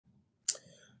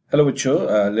Hello, Vicho.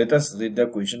 Let us read the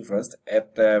question first.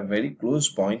 At a very close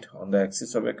point on the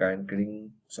axis of a current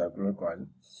carrying circular coil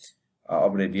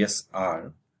of radius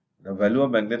r, the value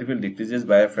of magnetic field decreases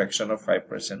by a fraction of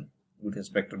 5% with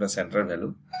respect to the central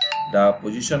value. The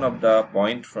position of the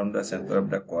point from the center of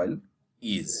the coil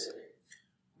is.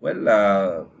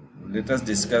 Well, let us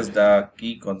discuss the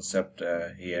key concept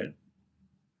here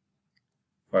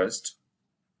first.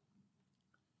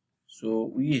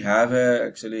 So we have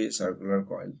actually a circular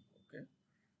coil. Okay,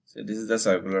 so this is the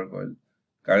circular coil.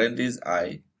 Current is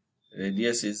I,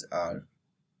 radius is r.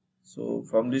 So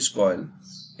from this coil,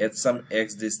 at some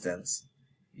x distance,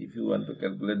 if you want to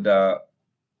calculate the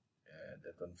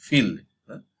that one field,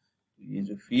 ये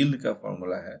जो field का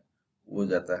formula है, वो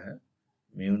जाता है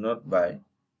mu naught by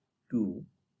 2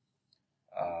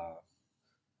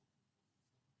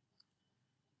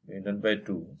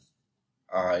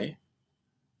 I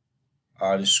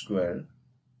r square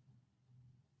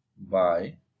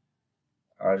by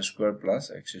r square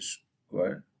plus x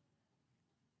square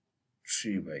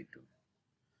 3 by 2.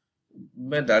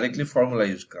 मैं directly formula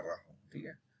use कर रहा हूँ, ठीक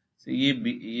है. तो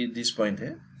ये दिस पॉइंट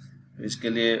है, तो इसके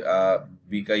लिए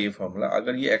b का ये फॉर्मूला.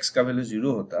 अगर ये x का वैल्यू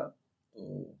 0 होता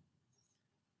तो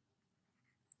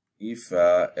इफ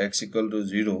x इक्वल टू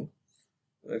 0,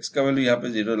 तो x का वैल्यू यहाँ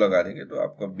पे 0 लगा देंगे तो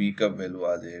आपका b का वैल्यू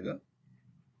आ जाएगा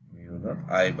mu naught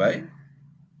I by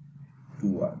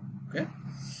 2r. Okay,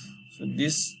 so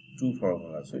this to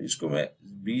formula. सो इसको मैं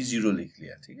b0 लिख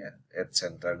लिया, ठीक है, एट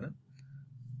सेंटर में,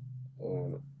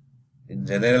 और इन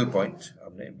जनरल पॉइंट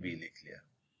हमने b लिख लिया.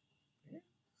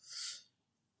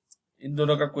 इन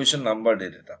दोनों का क्वेश्चन नंबर दे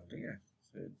देता हूं, ठीक है.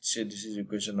 So this is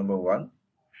equation number 1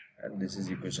 and this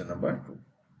is equation number 2.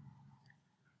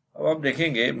 अब आप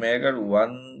देखेंगे, मैं अगर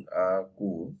 1 को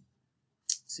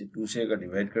 2 से अगर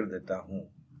डिवाइड कर देता हूं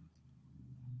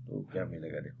तो क्या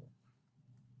मिलेगा, देखो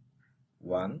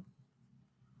 1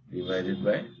 डिवाइडेड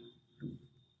बाय 2,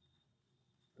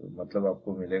 तो मतलब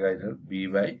आपको मिलेगा इधर b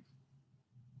by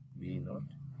b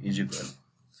not is equal.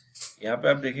 यहाँ पे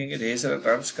आप देखेंगे ढेर सारा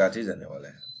टर्म्स काटे जाने वाला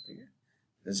है, ठीक है.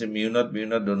 जैसे म्यू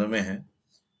नॉट दोनों में है,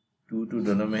 2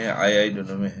 दोनों में है, I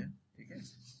दोनों में है, ठीक है.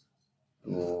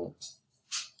 तो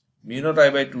mu naught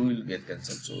I by 2 will get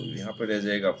cancel. सो यहाँ पे रह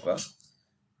जाएगा आपका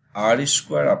r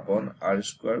square upon r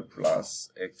square plus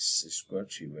x square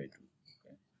 3 by 2.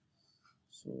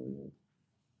 सो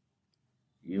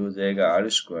ये हो जाएगा r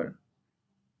square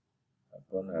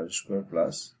upon r square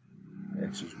plus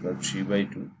x square 3 by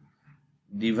 2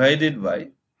 divided by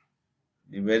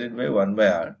 1 by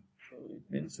r. So it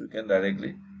means we can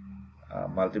directly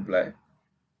multiply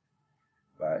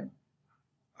by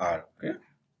r. Okay,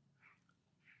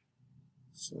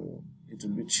 so it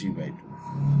will be 3 by 2.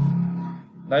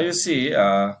 Now you see,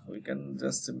 we can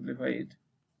just simplify it.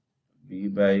 b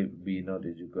by b naught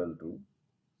is equal to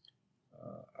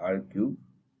r cube,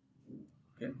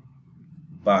 okay,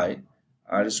 by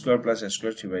r square plus s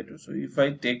square 3 by 2. So if I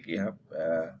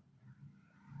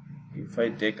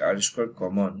take r square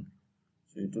common,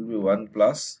 so it will be 1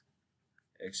 plus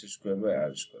x square by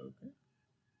r square, okay,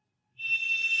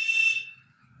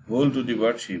 whole to the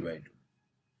power 3 by 2.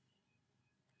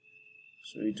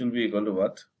 So it will be equal to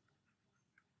what?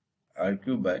 R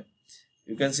cube by,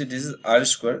 you can see this is r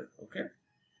square, okay,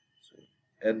 so,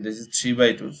 and this is 3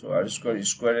 by 2, so r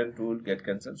square and 2 will get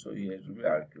cancelled, so here it will be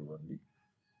r cube only,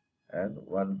 and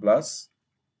 1 plus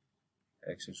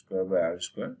x square by r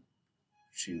square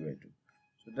 3 by 2.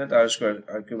 So that r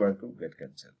cube get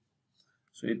cancelled.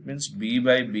 So it means b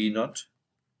by b naught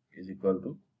is equal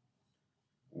to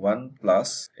 1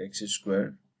 plus x square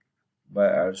by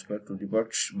r square to the power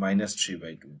minus 3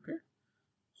 by 2. Okay,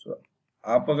 so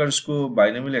आप अगर इसको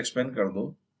binomial expand कर दो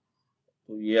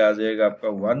तो ये आ जाएगा आपका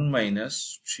 1 minus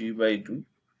 3 by 2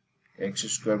 x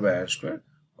square by are square,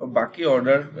 और बाकी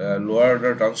order lower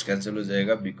order terms cancel हो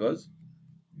जाएगा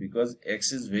because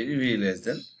x is very less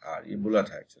than are. ये बोला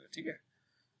था एक्चुअली, ठीक है.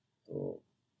 तो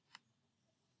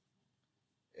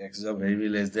एक्स जब वेरी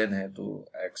लेस देन है तो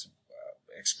x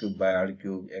cube by are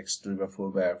cube, x to the power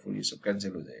 4 bye are 4, ये सब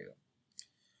कैंसिल हो जाएगा,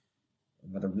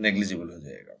 मतलब नेग्लिजिबल हो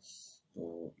जाएगा.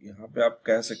 तो यहाँ पे आप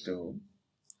कह सकते हो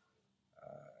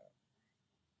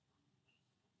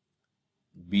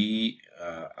b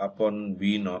upon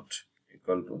b not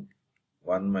equal to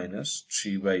 1 minus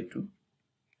 3 by 2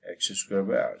 x square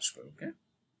by are square. Okay,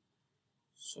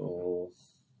 so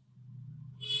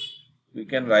we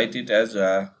can write it as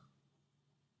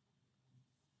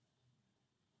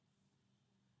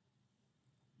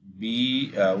b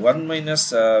 1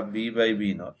 minus b by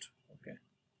b naught. Okay,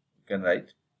 you can write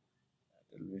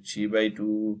it will be 3 by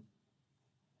 2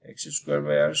 x square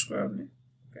by r square only.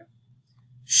 Okay,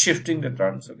 shifting the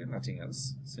terms, okay, nothing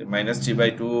else. So minus 3 by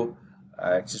 2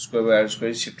 x square by r square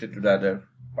is shifted to the other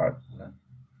part.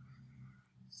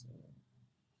 So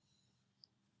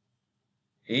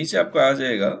यही से आपको आ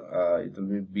जाएगा, it will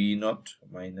be b naught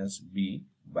minus b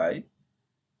by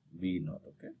b naught,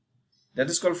 okay. That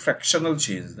is called fractional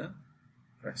change.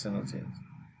 Fractional change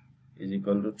is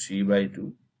equal to 3 by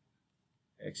 2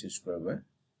 x square by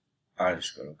r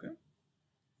square, okay.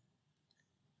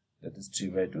 That is 3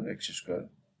 by 2 x square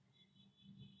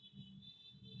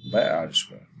by r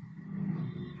square.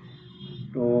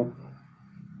 तो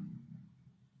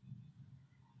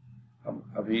हम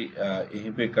अभी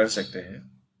यहीं पे कर सकते हैं.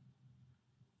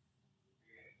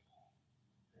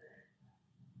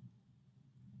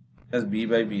 Plus b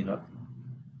by b naught,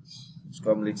 इसको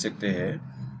हम लिख सकते हैं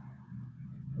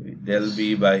del b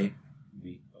by b,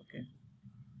 okay.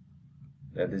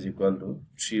 That is equal to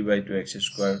 3 by 2 x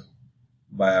square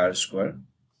by r square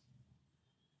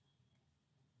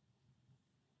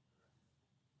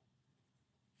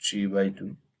 3 by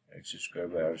 2 x square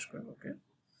by r square, okay.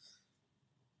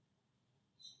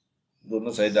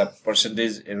 दोनों साइड आप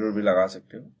परसेंटेज एरर भी लगा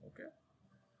सकते हो, okay.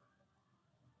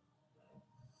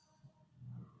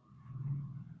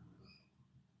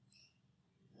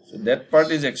 So that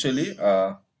part is actually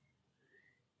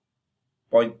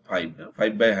 0.5,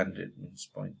 5 by 100 means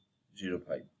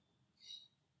 0.05.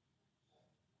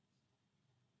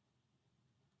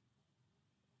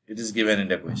 It is given in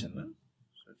the equation.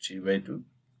 So 3 by 2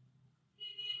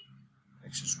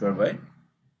 x square by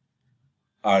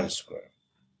r square.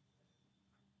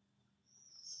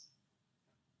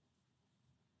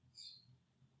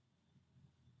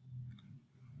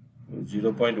 So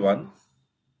 0.1.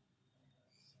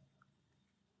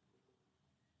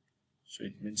 So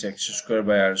it means x square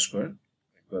by r square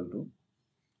equal to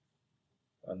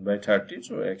 1 by 30.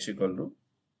 So x equal to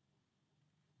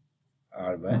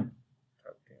r by 30.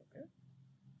 Okay.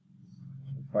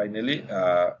 So finally,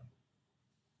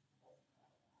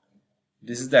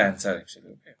 this is the answer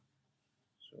actually. Okay.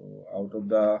 So out of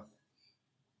the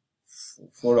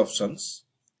 4 options,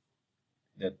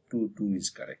 that 2 is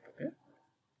correct. Okay.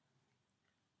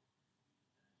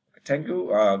 Thank you.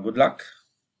 Good luck.